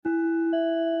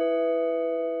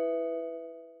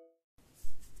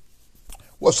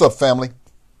What's up, family?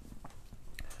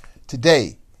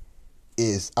 Today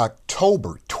is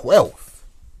October 12th,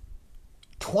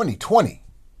 2020.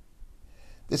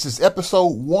 This is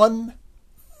episode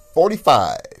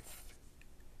 145.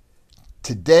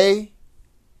 Today,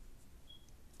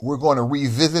 we're going to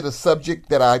revisit a subject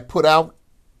that I put out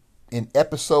in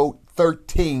episode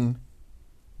 13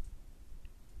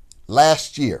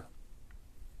 last year.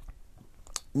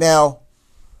 Now,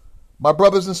 my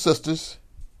brothers and sisters,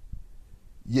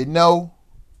 you know,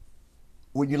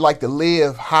 when you like to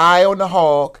live high on the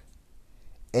hog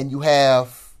and you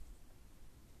have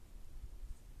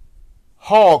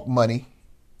hog money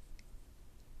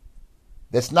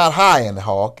that's not high in the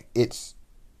hog, it's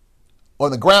on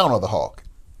the ground of the hog.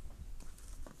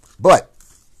 But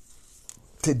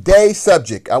today's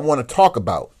subject I want to talk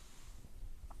about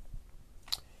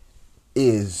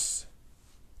is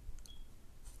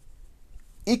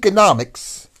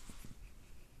economics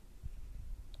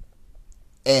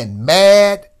and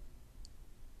mad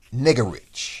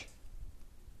niggerich.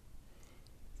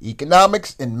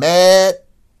 Economics and mad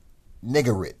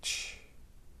niggerich.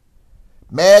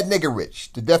 Mad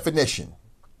niggerich, the definition.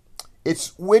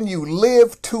 It's when you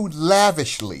live too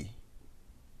lavishly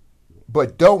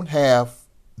but don't have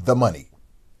the money,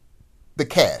 the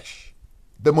cash,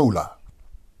 the moolah.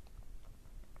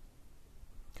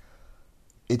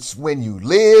 It's when you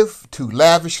live too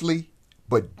lavishly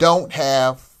but don't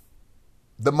have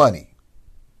the money,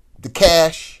 the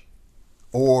cash,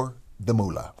 or the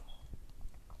moolah.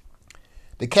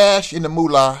 The cash and the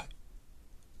moolah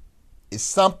is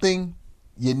something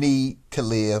you need to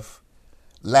live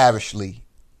lavishly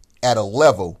at a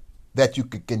level that you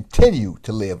could continue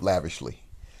to live lavishly.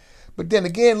 But then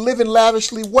again, living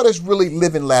lavishly, what is really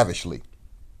living lavishly?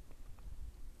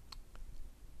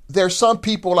 There's some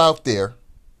people out there,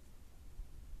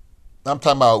 I'm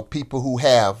talking about people who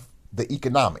have the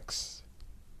economics,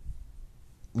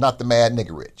 not the mad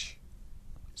nigger rich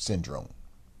syndrome.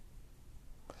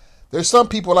 There's some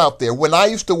people out there. When I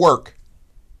used to work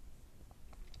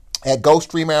at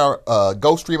Gulfstream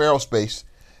Aerospace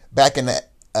back in the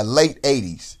late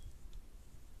 80s,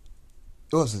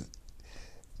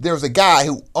 there was a guy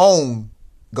who owned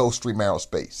Gulfstream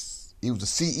Aerospace. He was the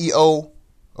CEO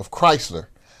of Chrysler,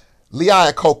 Lee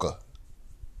Iacocca.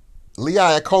 Lee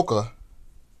Iacocca,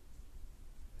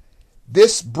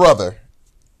 this brother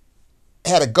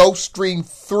had a Gulfstream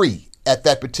 3 at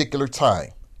that particular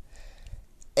time.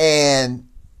 And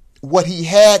what he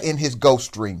had in his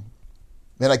Gulfstream,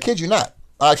 and I kid you not,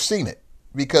 I've seen it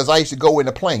because I used to go in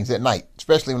the planes at night,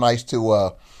 especially when I used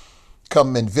to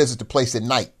come and visit the place at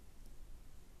night,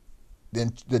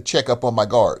 then to check up on my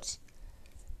guards.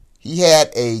 He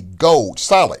had a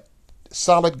solid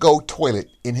gold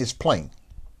toilet in his plane.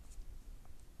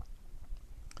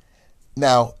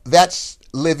 Now, that's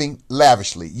living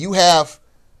lavishly. You have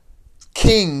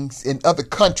kings in other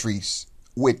countries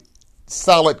with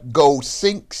solid gold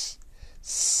sinks,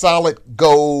 solid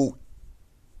gold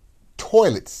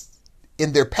toilets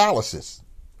in their palaces.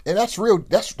 And that's real,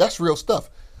 that's real stuff.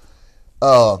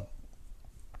 But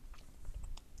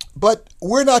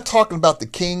we're not talking about the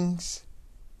kings,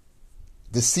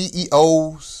 the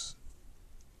CEOs,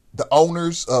 the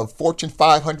owners of Fortune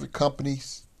 500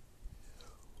 companies.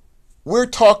 We're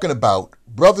talking about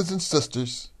brothers and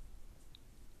sisters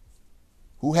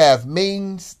who have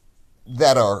means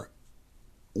that are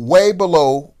way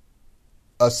below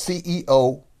a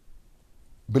CEO,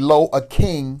 below a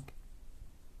king.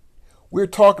 We're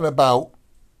talking about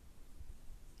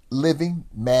living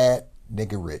mad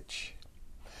nigger rich.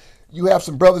 You have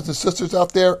some brothers and sisters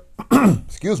out there,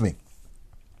 excuse me.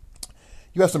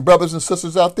 You have some brothers and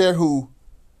sisters out there who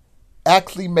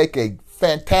actually make a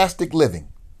fantastic living.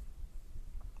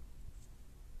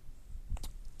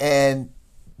 And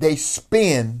they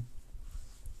spend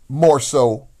more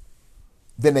so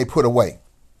than they put away.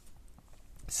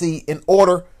 See, in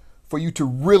order for you to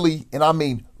really, and I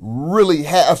mean really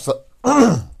have some,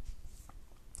 I'm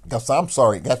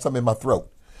sorry, got something in my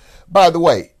throat. By the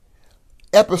way,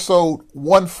 episode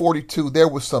 142, there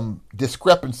was some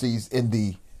discrepancies in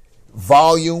the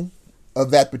volume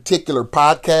of that particular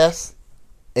podcast.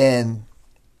 And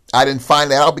I didn't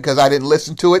find that out because I didn't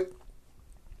listen to it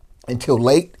until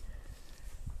late.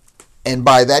 And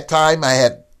by that time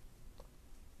I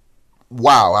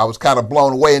was kind of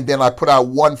blown away. And then I put out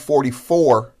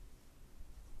 144.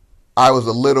 I was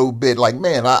a little bit like,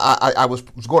 man, I was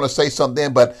going to say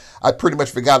something, but I pretty much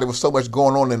forgot there was so much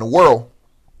going on in the world.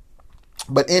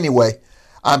 But anyway,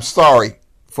 I'm sorry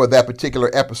for that particular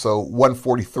episode,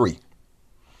 143.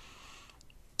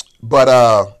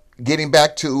 But getting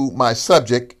back to my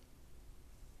subject,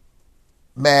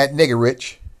 mad nigger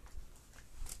rich.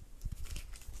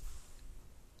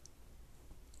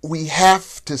 we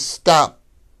have to stop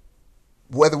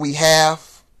whether we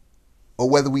have or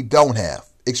whether we don't have,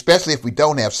 especially if we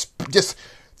don't have, just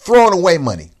throwing away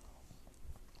money.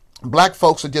 Black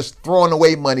folks are just throwing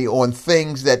away money on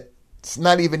things that's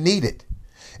not even needed.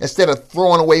 Instead of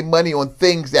throwing away money on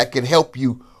things that can help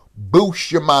you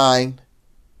boost your mind,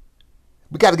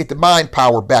 we got to get the mind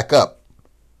power back up.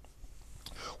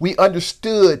 We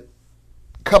understood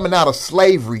coming out of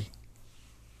slavery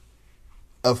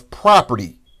of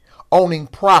property, owning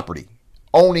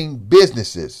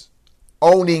businesses,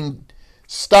 owning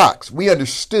stocks. We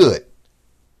understood.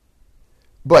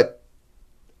 But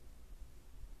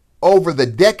over the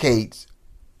decades,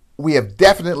 we have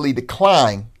definitely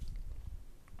declined.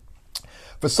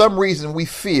 For some reason, we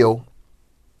feel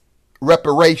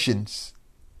reparations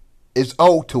is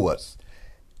owed to us.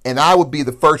 And I would be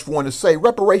the first one to say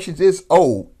reparations is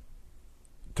owed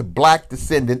to black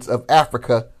descendants of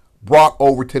Africa brought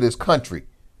over to this country.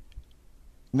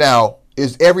 Now,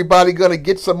 is everybody going to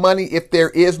get some money if there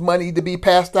is money to be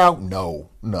passed out? No.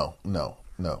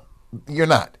 You're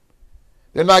not.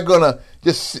 They're not going to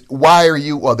just wire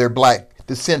you, or they're black,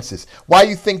 the census. Why do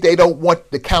you think they don't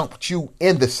want to count you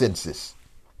in the census?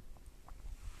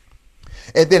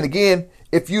 And then again,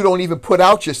 if you don't even put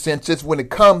out your census, when it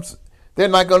comes, they're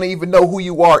not going to even know who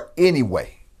you are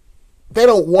anyway. They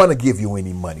don't want to give you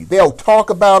any money. They'll talk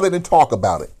about it and talk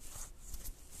about it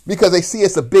because they see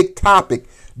it's a big topic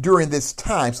during this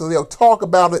time. So they'll talk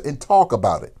about it and talk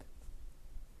about it.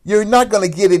 You're not going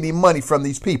to get any money from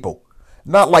these people.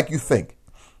 Not like you think.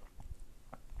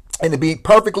 And to be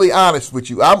perfectly honest with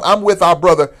you, I'm with our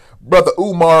brother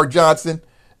Umar Johnson,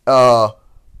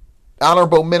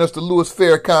 Honorable Minister Louis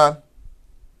Farrakhan,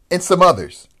 and some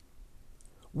others.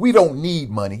 We don't need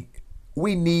money.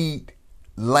 We need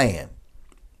land.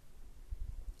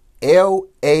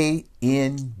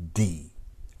 Land.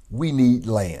 We need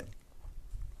land.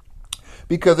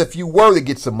 Because if you were to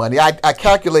get some money, I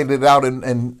calculated it out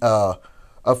in a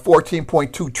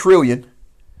 14.2 trillion,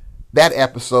 that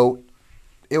episode.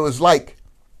 It was like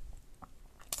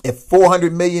if 40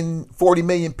 million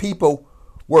people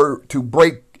were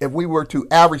to if we were to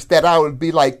average that out, it would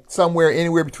be like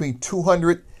anywhere between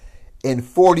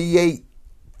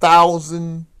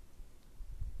 248,000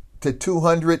 to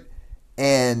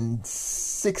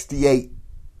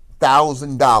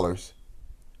 $268,000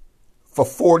 for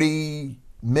 40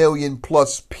 million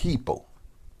plus people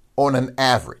on an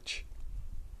average.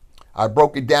 I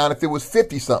broke it down if it was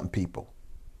 50 something people.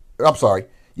 I'm sorry.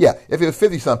 Yeah, if it was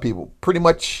 50 something people, pretty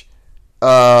much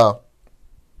I'm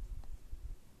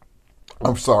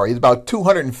sorry, it's about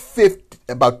 250,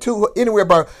 anywhere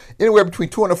between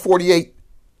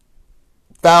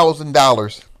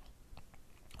 $248,000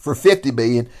 for 50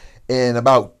 million and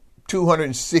about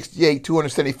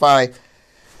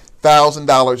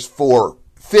 $275,000 for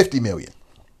 50 million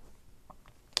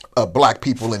black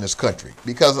people in this country.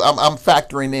 Because I'm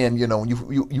factoring in,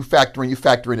 you factor in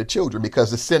the children,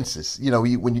 because the census,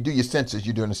 when you do your census,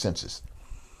 you're doing the census,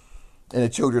 and the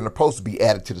children are supposed to be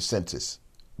added to the census.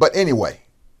 But anyway,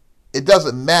 it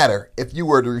doesn't matter if you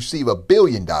were to receive $1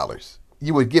 billion,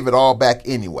 you would give it all back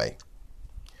anyway.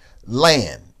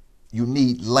 Land. You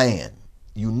need land.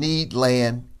 You need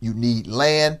land. You need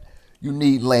land. You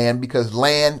need land because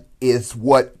land is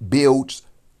what builds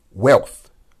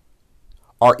wealth.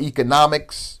 Our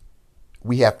economics,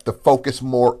 we have to focus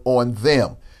more on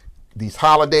them. These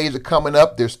holidays are coming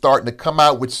up. They're starting to come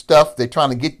out with stuff.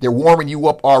 They're warming you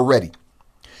up already.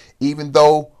 Even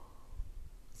though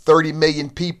 30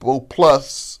 million people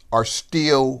plus are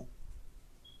still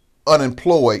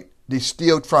unemployed, they're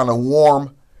still trying to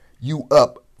warm you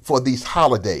up for these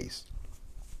holidays.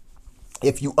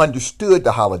 If you understood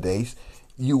the holidays,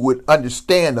 you would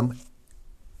understand them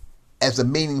as a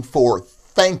meaning for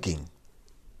thanking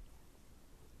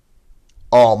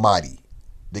Almighty,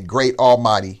 the great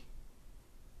Almighty.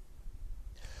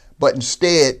 But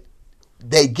instead,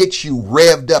 they get you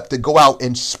revved up to go out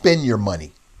and spend your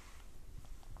money.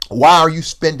 Why are you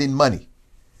spending money?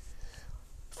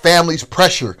 Families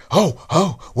pressure.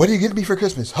 Oh, what are you getting me for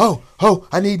Christmas? Oh,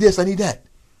 I need this, I need that.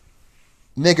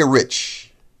 Nigga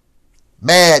rich.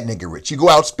 Mad nigga rich. You go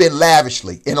out, spend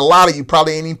lavishly. And a lot of you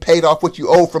probably ain't even paid off what you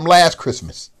owe from last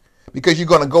Christmas. Because you're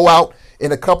going to go out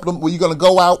in you're going to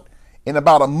go out in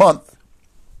about a month,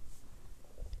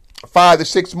 5 to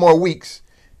 6 more weeks.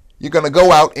 You're going to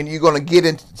go out and you're going to get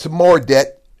into some more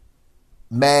debt.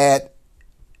 Mad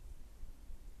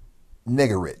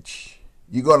nigga rich.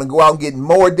 You're going to go out and get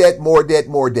more debt.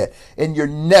 And you're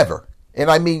never,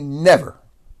 and I mean never,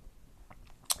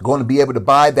 going to be able to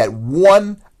buy that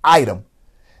one item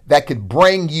that could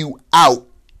bring you out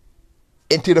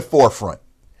into the forefront.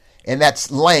 and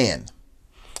that's land.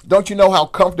 Don't you know how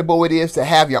comfortable it is to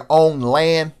have your own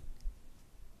land?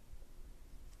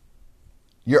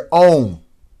 Your own.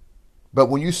 But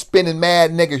when you spending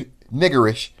mad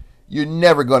niggerish, you're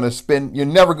never going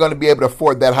to be able to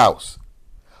afford that house.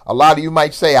 A lot of you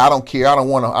might say, I don't care, I don't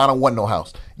want no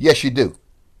house. Yes, you do.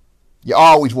 You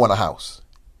always want a house.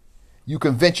 You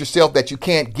convince yourself that you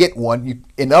can't get one,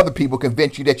 and other people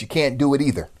convince you that you can't do it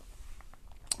either.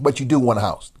 But you do want a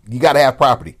house. You got to have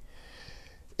property.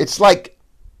 It's like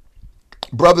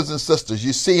brothers and sisters.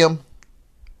 You see them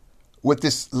with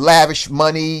this lavish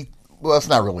money. Well, it's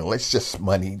not really, it's just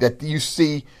money that you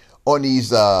see on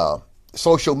these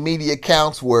social media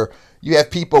accounts where you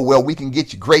have people, well, we can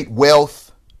get you great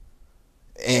wealth,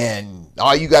 and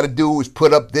all you got to do is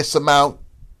put up this amount,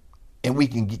 and we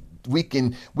can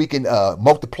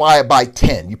multiply it by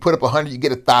 10. You put up 100, you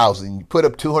get 1,000. You put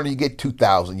up 200, you get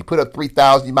 2,000. You put up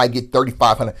 3,000, you might get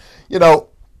 3,500. You know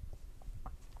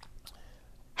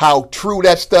how true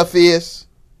that stuff is?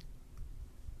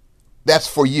 That's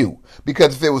for you.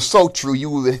 Because if it was so true, you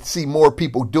would see more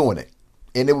people doing it.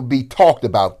 And it would be talked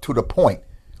about to the point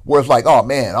where it's like, oh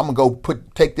man, I'm going to go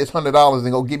take this $100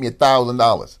 and go give me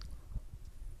 $1,000.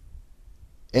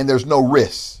 And there's no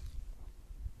risk.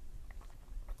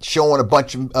 Showing a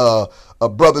bunch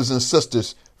of brothers and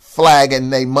sisters flagging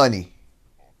their money.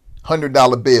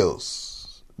 $100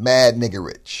 bills. Mad nigga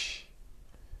rich.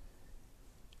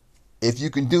 If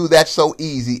you can do that so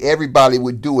easy, everybody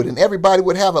would do it, and everybody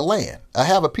would have a land,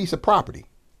 have a piece of property.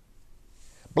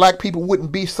 Black people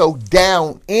wouldn't be so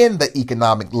down in the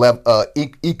economic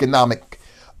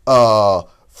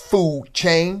food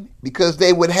chain because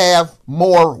they would have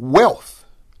more wealth.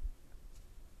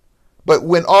 But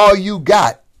when all you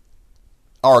got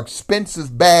are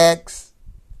expensive bags,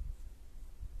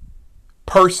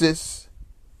 purses,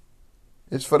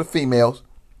 it's for the females,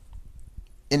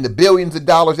 in the billions of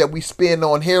dollars that we spend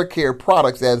on hair care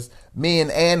products as men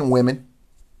and women,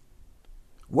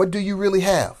 what do you really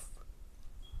have?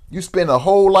 You spend a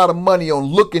whole lot of money on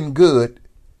looking good,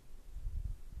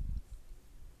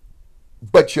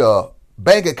 but your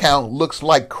bank account looks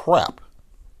like crap.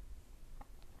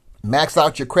 Max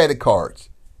out your credit cards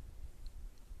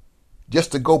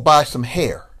just to go buy some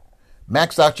hair.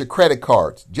 Max out your credit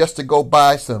cards just to go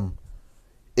buy some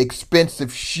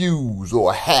expensive shoes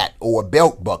or a hat or a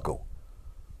belt buckle.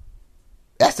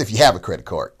 That's if you have a credit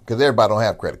card, because everybody don't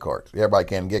have credit cards. Everybody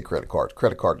can't get credit cards.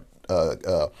 Credit card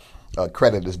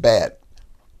credit is bad.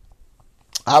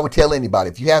 I would tell anybody,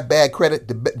 if you have bad credit,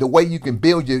 the way you can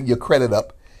build your credit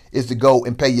up is to go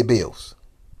and pay your bills.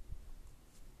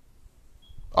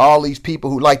 All these people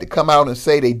who like to come out and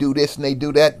say they do this and they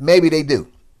do that, maybe they do.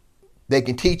 They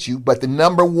can teach you, but the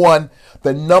number one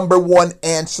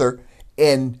answer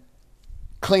in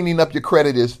cleaning up your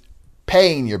credit is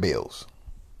paying your bills.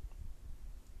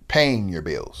 Paying your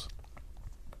bills.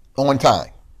 On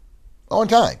time. On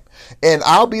time. And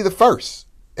I'll be the first.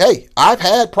 Hey, I've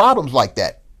had problems like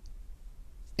that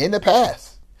in the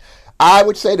past. I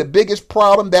would say the biggest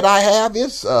problem that I have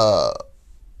is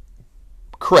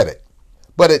credit.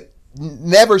 But it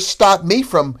never stopped me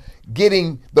from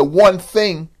getting the one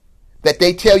thing that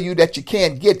they tell you that you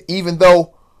can't get, even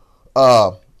though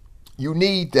you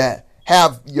need to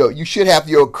have you should have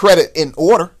your credit in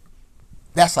order.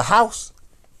 That's a house.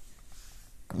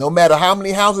 No matter how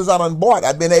many houses I done bought,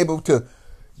 I've been able to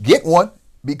get one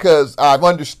because I've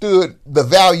understood the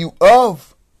value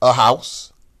of a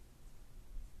house.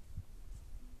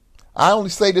 I only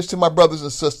say this to my brothers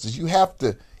and sisters. You have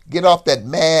to get off that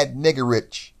mad nigger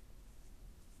rich.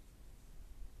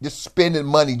 Just spending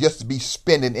money just to be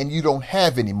spending, and you don't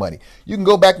have any money. You can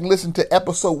go back and listen to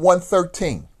episode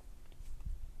 113.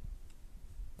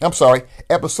 I'm sorry,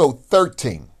 episode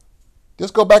 13.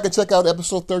 Just go back and check out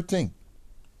episode 13.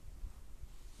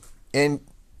 And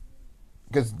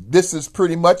because this is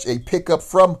pretty much a pickup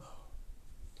from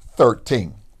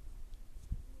 13.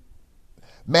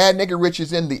 Mad Nigger Rich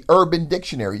is in the Urban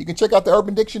Dictionary. You can check out the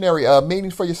Urban Dictionary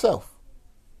meanings for yourself.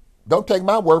 Don't take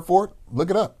my word for it. Look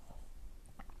it up.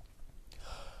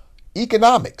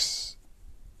 Economics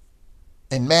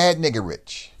and Mad Nigger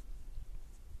Rich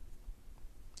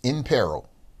in peril.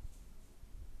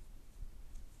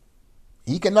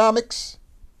 Economics,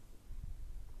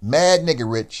 Mad Nigger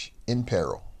Rich in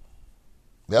peril.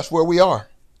 That's where we are.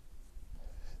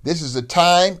 This is a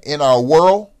time in our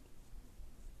world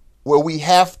where we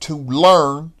have to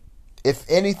learn, if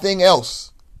anything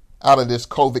else, out of this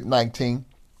COVID-19,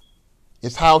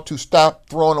 is how to stop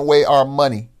throwing away our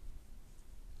money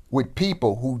with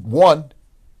people who, one,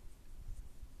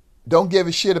 don't give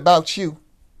a shit about you.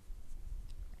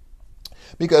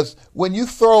 Because when you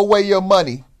throw away your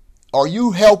money Are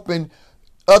you helping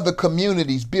other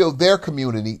communities build their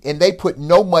community and they put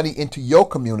no money into your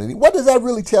community? What does that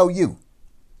really tell you?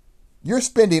 You're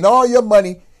spending all your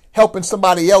money helping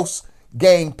somebody else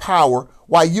gain power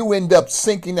while you end up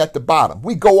sinking at the bottom.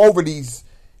 We go over these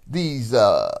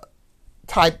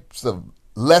types of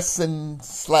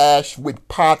lessons / with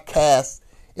podcasts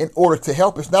in order to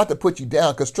help. It's not to put you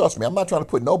down, because trust me, I'm not trying to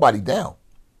put nobody down.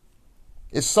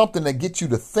 It's something that gets you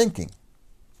to thinking.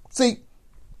 See,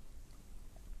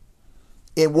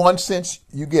 in one sense,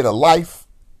 you get a life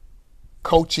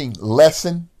coaching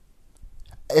lesson.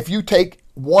 If you take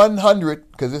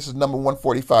 100, because this is number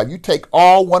 145, you take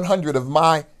all 100 of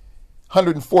my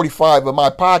 145 of my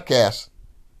podcasts,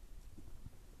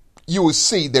 you will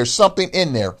see there's something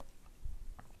in there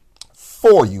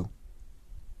for you,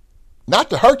 not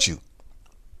to hurt you,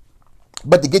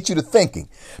 but to get you to thinking.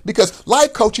 Because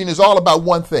life coaching is all about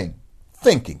one thing: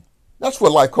 thinking. That's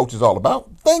what life coach is all about: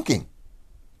 thinking.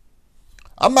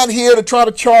 I'm not here to try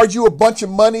to charge you a bunch of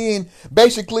money, and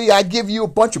basically I give you a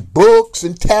bunch of books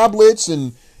and tablets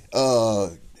and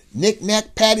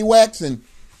knick-knack, paddywhacks, and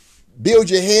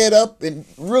build your head up and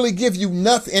really give you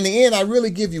nothing. In the end, I really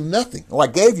give you nothing, or I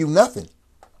gave you nothing.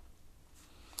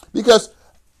 Because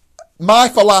my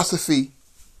philosophy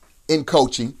in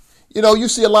coaching, you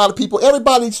see a lot of people,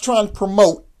 everybody's trying to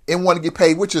promote and want to get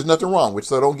paid, which is nothing wrong with,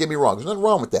 so don't get me wrong. There's nothing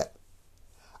wrong with that.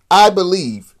 I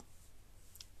believe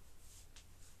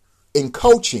in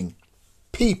coaching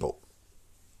people,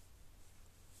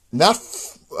 not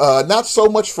so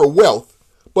much for wealth,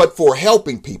 but for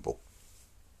helping people.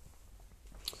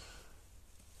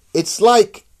 It's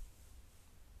like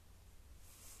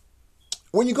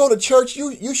when you go to church,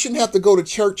 you shouldn't have to go to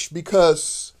church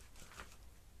because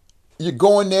you're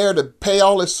going there to pay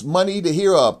all this money to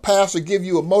hear a pastor give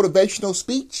you a motivational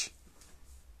speech.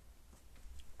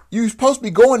 You're supposed to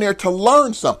be going there to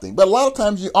learn something, but a lot of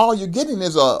times all you're getting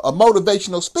is a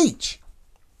motivational speech.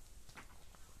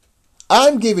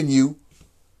 I'm giving you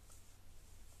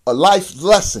a life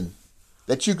lesson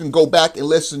that you can go back and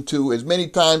listen to as many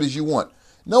times as you want.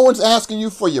 No one's asking you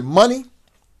for your money.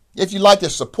 If you like to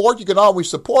support, you can always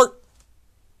support.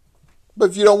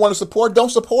 But if you don't want to support, don't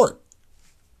support.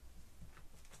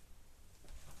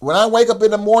 When I wake up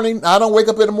in the morning, I don't wake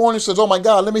up in the morning and says, oh my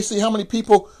God, let me see how many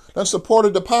people done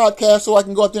supported the podcast so I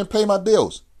can go out there and pay my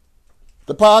bills.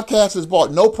 The podcast has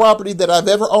bought no property that I've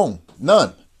ever owned.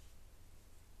 None.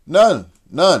 Not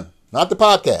the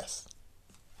podcast.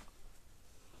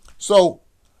 So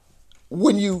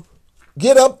when you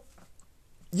get up,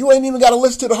 you ain't even got to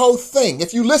listen to the whole thing.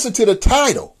 If you listen to the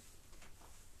title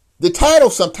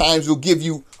sometimes will give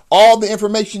you all the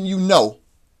information you know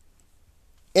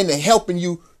into helping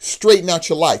you straighten out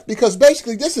your life. Because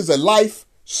basically this is a life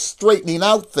straightening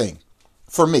out thing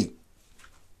for me.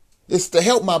 It's to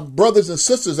help my brothers and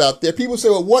sisters out there. People say,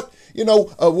 well,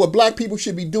 what black people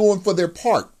should be doing for their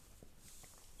part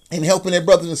in helping their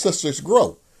brothers and sisters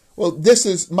grow. Well, this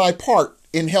is my part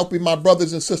in helping my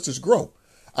brothers and sisters grow.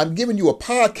 I'm giving you a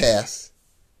podcast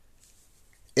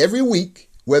every week,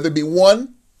 whether it be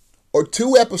 1 or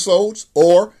 2 episodes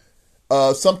or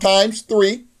sometimes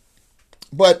 3.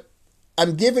 But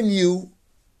I'm giving you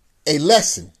a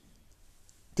lesson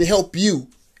to help you,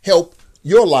 help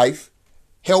your life,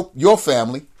 help your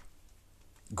family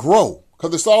grow.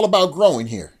 Because it's all about growing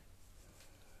here.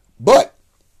 But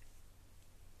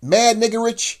mad nigga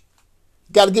rich,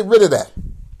 got to get rid of that.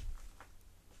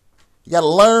 You got to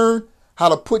learn how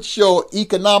to put your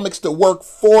economics to work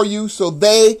for you so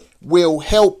they will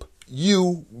help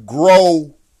you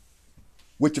grow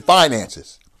with your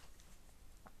finances.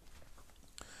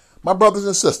 My brothers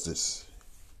and sisters,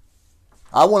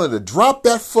 I wanted to drop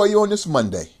that for you on this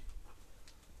Monday.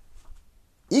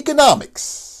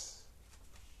 Economics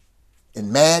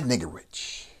and mad nigga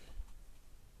rich.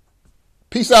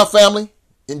 Peace out, family.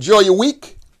 Enjoy your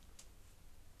week.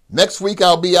 Next week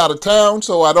I'll be out of town,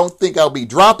 so I don't think I'll be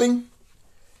dropping.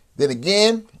 Then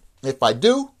again, if I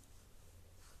do,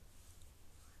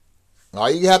 all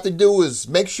you have to do is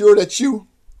make sure that you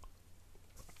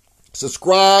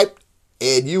subscribe,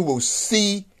 and you will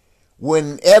see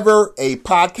whenever a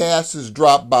podcast is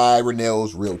dropped by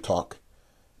Rennell's Real Talk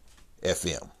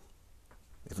FM.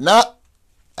 If not,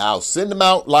 I'll send them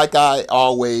out like I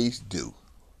always do.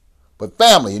 But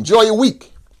family, enjoy your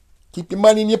week. Keep your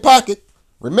money in your pocket.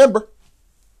 Remember,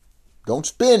 don't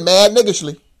spend mad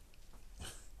niggishly.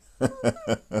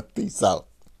 Peace out.